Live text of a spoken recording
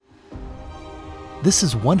This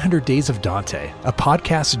is 100 Days of Dante, a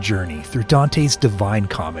podcast journey through Dante's Divine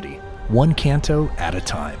Comedy, one canto at a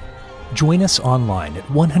time. Join us online at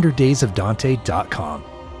 100daysofdante.com.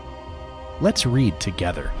 Let's read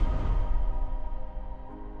together.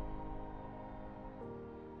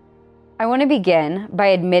 I want to begin by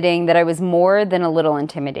admitting that I was more than a little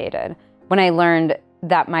intimidated when I learned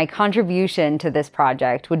that my contribution to this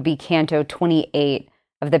project would be Canto 28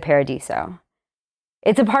 of the Paradiso.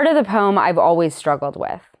 It's a part of the poem I've always struggled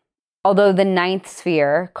with. Although the ninth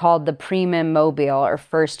sphere, called the primum mobile, or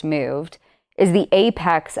first moved, is the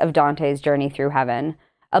apex of Dante's journey through heaven,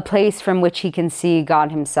 a place from which he can see God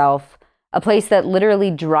himself, a place that literally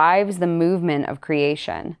drives the movement of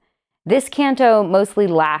creation. This canto mostly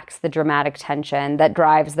lacks the dramatic tension that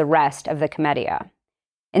drives the rest of the Commedia.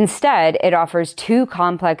 Instead, it offers two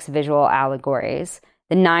complex visual allegories,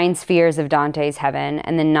 the 9 spheres of Dante's heaven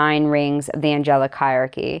and the 9 rings of the angelic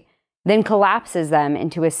hierarchy, then collapses them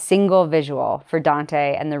into a single visual for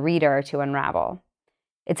Dante and the reader to unravel.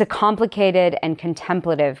 It's a complicated and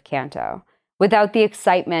contemplative canto, without the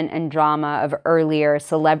excitement and drama of earlier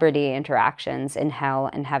celebrity interactions in hell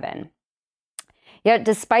and heaven. Yet,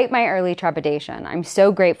 despite my early trepidation, I'm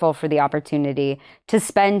so grateful for the opportunity to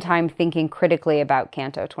spend time thinking critically about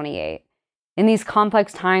Canto 28. In these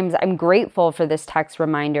complex times, I'm grateful for this text's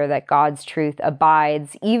reminder that God's truth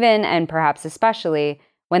abides, even and perhaps especially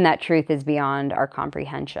when that truth is beyond our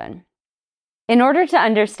comprehension. In order to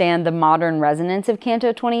understand the modern resonance of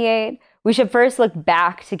Canto 28, we should first look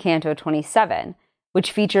back to Canto 27,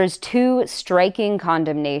 which features 2 striking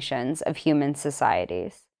condemnations of human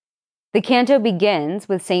societies. The canto begins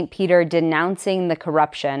with St. Peter denouncing the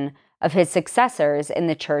corruption of his successors in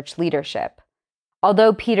the church leadership.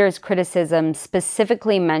 Although Peter's criticisms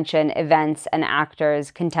specifically mention events and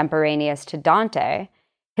actors contemporaneous to Dante,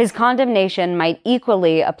 his condemnation might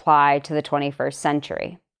equally apply to the 21st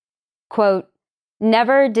century. Quote,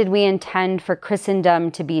 "Never did we intend for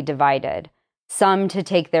Christendom to be divided, some to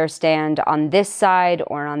take their stand on this side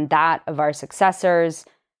or on that of our successors.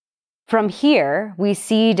 From here, we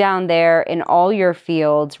see down there in all your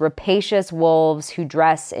fields rapacious wolves who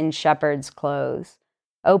dress in shepherd's clothes.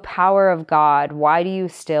 O power of God, why do you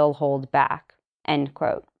still hold back?" End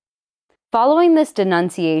quote. Following this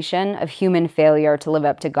denunciation of human failure to live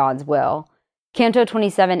up to God's will, Canto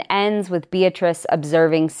 27 ends with Beatrice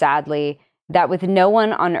observing sadly that with no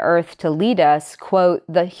one on earth to lead us, quote,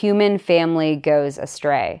 "the human family goes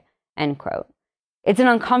astray," end quote. It's an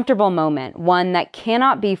uncomfortable moment, one that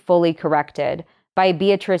cannot be fully corrected by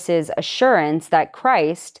Beatrice's assurance that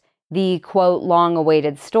Christ, the, quote,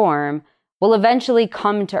 long-awaited storm, will eventually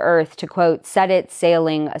come to earth to, quote, "set it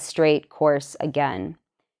sailing a straight course again."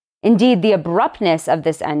 Indeed, the abruptness of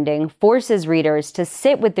this ending forces readers to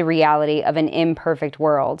sit with the reality of an imperfect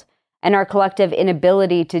world and our collective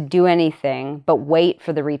inability to do anything but wait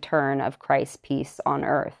for the return of Christ's peace on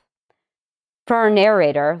earth. For our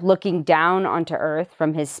narrator, looking down onto earth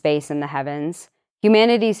from his space in the heavens,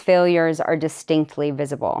 humanity's failures are distinctly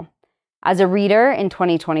visible. As a reader in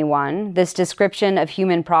 2021, this description of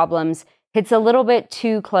human problems hits a little bit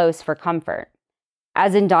too close for comfort.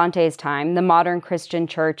 As in Dante's time, the modern Christian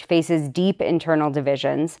church faces deep internal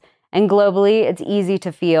divisions, and globally, it's easy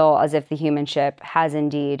to feel as if the human ship has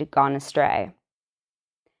indeed gone astray.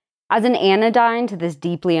 As an anodyne to this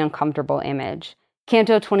deeply uncomfortable image,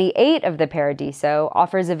 Canto 28 of the Paradiso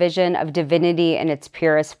offers a vision of divinity in its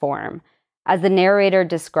purest form. As the narrator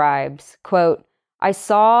describes, quote, "I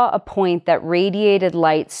saw a point that radiated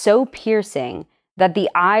light so piercing that the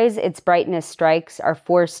eyes its brightness strikes are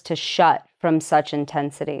forced to shut from such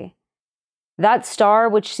intensity. That star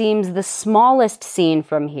which seems the smallest seen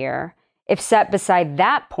from here, if set beside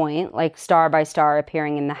that point, like star by star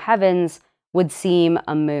appearing in the heavens, would seem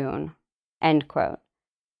a moon." End quote.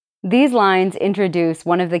 These lines introduce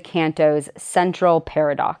one of the canto's central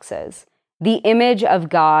paradoxes, the image of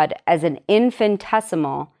God as an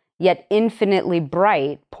infinitesimal yet infinitely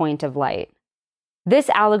bright point of light.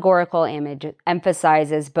 This allegorical image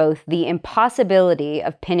emphasizes both the impossibility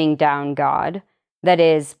of pinning down God, that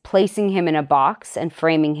is, placing him in a box and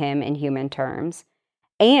framing him in human terms,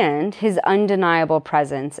 and his undeniable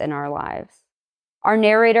presence in our lives. Our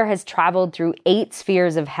narrator has traveled through 8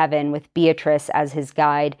 spheres of heaven with Beatrice as his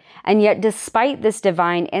guide, and yet despite this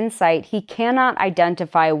divine insight, he cannot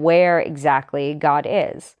identify where exactly God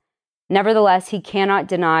is. Nevertheless, he cannot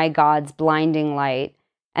deny God's blinding light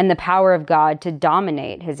and the power of God to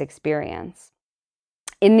dominate his experience.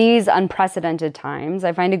 In these unprecedented times,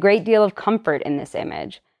 I find a great deal of comfort in this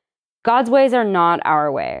image. God's ways are not our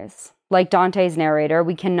ways. Like Dante's narrator,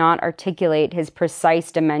 we cannot articulate his precise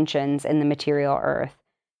dimensions in the material earth.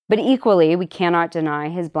 but equally, we cannot deny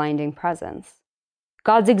his blinding presence.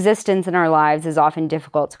 God's existence in our lives is often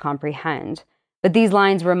difficult to comprehend, but these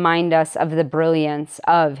lines remind us of the brilliance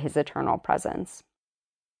of his eternal presence.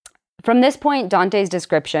 From this point, Dante's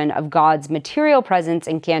description of God's material presence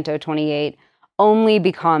in Canto 28 only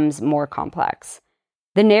becomes more complex.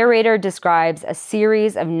 The narrator describes a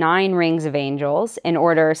series of 9 rings of angels in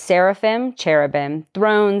order: seraphim, cherubim,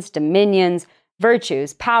 thrones, dominions,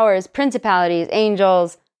 virtues, powers, principalities,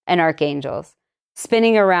 angels, and archangels,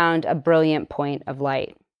 spinning around a brilliant point of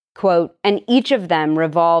light. Quote, "And each of them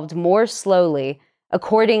revolved more slowly,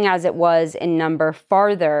 according as it was in number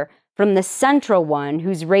farther from the central one,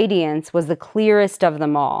 whose radiance was the clearest of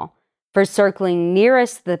them all. For circling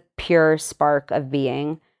nearest the pure spark of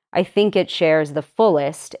being, I think it shares the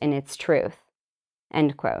fullest in its truth."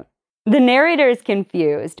 End quote. The narrator is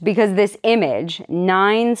confused because this image,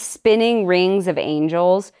 9 spinning rings of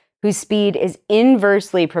angels whose speed is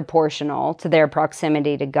inversely proportional to their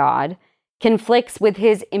proximity to God, conflicts with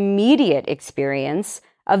his immediate experience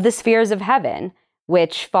of the spheres of heaven,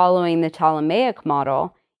 which, following the Ptolemaic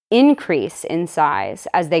model, increase in size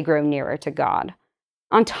as they grow nearer to God.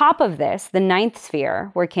 On top of this, the 9th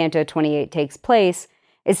sphere, where Canto 28 takes place,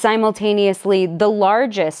 is simultaneously the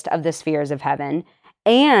largest of the spheres of heaven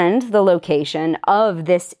and the location of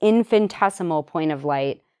this infinitesimal point of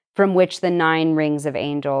light from which the 9 rings of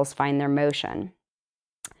angels find their motion.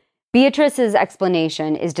 Beatrice's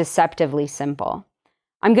explanation is deceptively simple.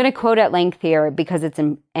 I'm going to quote at length here because it's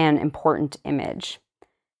an important image.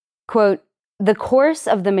 Quote, "The course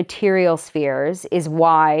of the material spheres is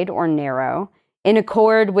wide or narrow, in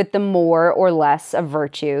accord with the more or less of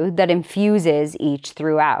virtue that infuses each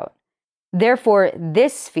throughout. Therefore,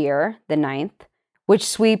 this sphere, the 9th, which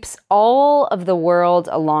sweeps all of the world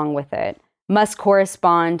along with it, must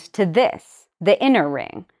correspond to this, the inner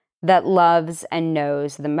ring, that loves and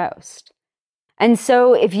knows the most. And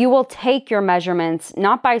so, if you will take your measurements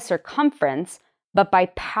not by circumference, but by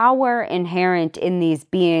power inherent in these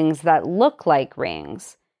beings that look like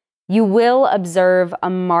rings, you will observe a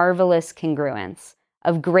marvelous congruence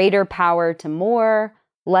of greater power to more,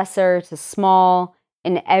 lesser to small,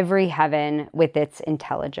 in every heaven with its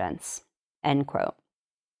intelligence." End quote.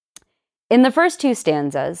 In the first 2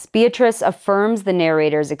 stanzas, Beatrice affirms the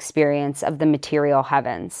narrator's experience of the material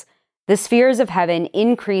heavens. The spheres of heaven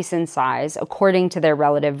increase in size according to their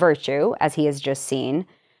relative virtue, as he has just seen,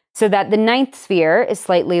 so that the 9th sphere is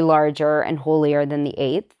slightly larger and holier than the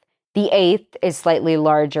 8th. The 8th is slightly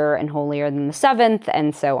larger and holier than the 7th,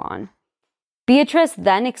 and so on. Beatrice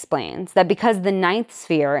then explains that because the 9th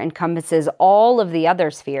sphere encompasses all of the other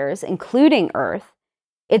spheres, including Earth,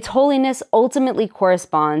 its holiness ultimately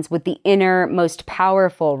corresponds with the inner, most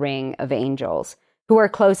powerful ring of angels, who are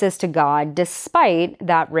closest to God despite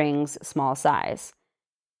that ring's small size.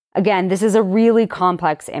 Again, this is a really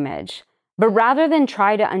complex image. But rather than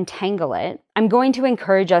try to untangle it, I'm going to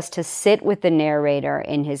encourage us to sit with the narrator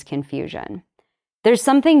in his confusion. There's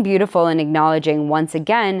something beautiful in acknowledging once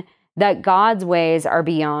again that God's ways are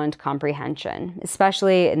beyond comprehension,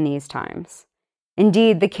 especially in these times.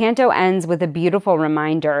 Indeed, the canto ends with a beautiful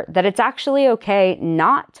reminder that it's actually okay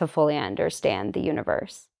not to fully understand the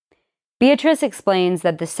universe. Beatrice explains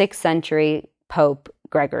that the 6th century Pope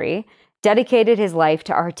Gregory dedicated his life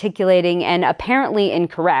to articulating an apparently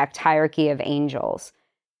incorrect hierarchy of angels.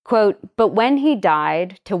 Quote, "But when he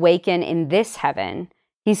died to waken in this heaven,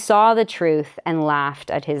 he saw the truth and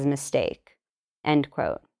laughed at his mistake." End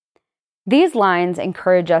quote. These lines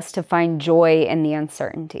encourage us to find joy in the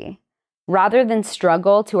uncertainty. Rather than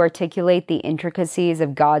struggle to articulate the intricacies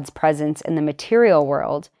of God's presence in the material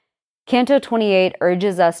world, Canto 28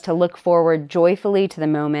 urges us to look forward joyfully to the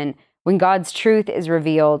moment when God's truth is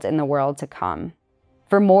revealed in the world to come.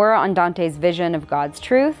 For more on Dante's vision of God's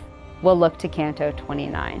truth, we'll look to Canto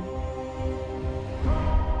 29.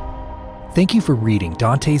 Thank you for reading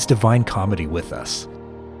Dante's Divine Comedy with us.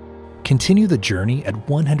 Continue the journey at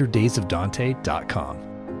 100daysofdante.com.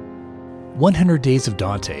 100 Days of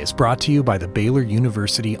Dante is brought to you by the Baylor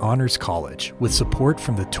University Honors College with support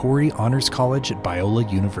from the Torrey Honors College at Biola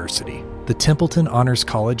University, the Templeton Honors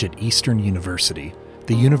College at Eastern University,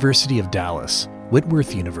 the University of Dallas,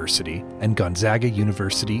 Whitworth University, and Gonzaga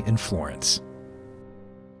University in Florence.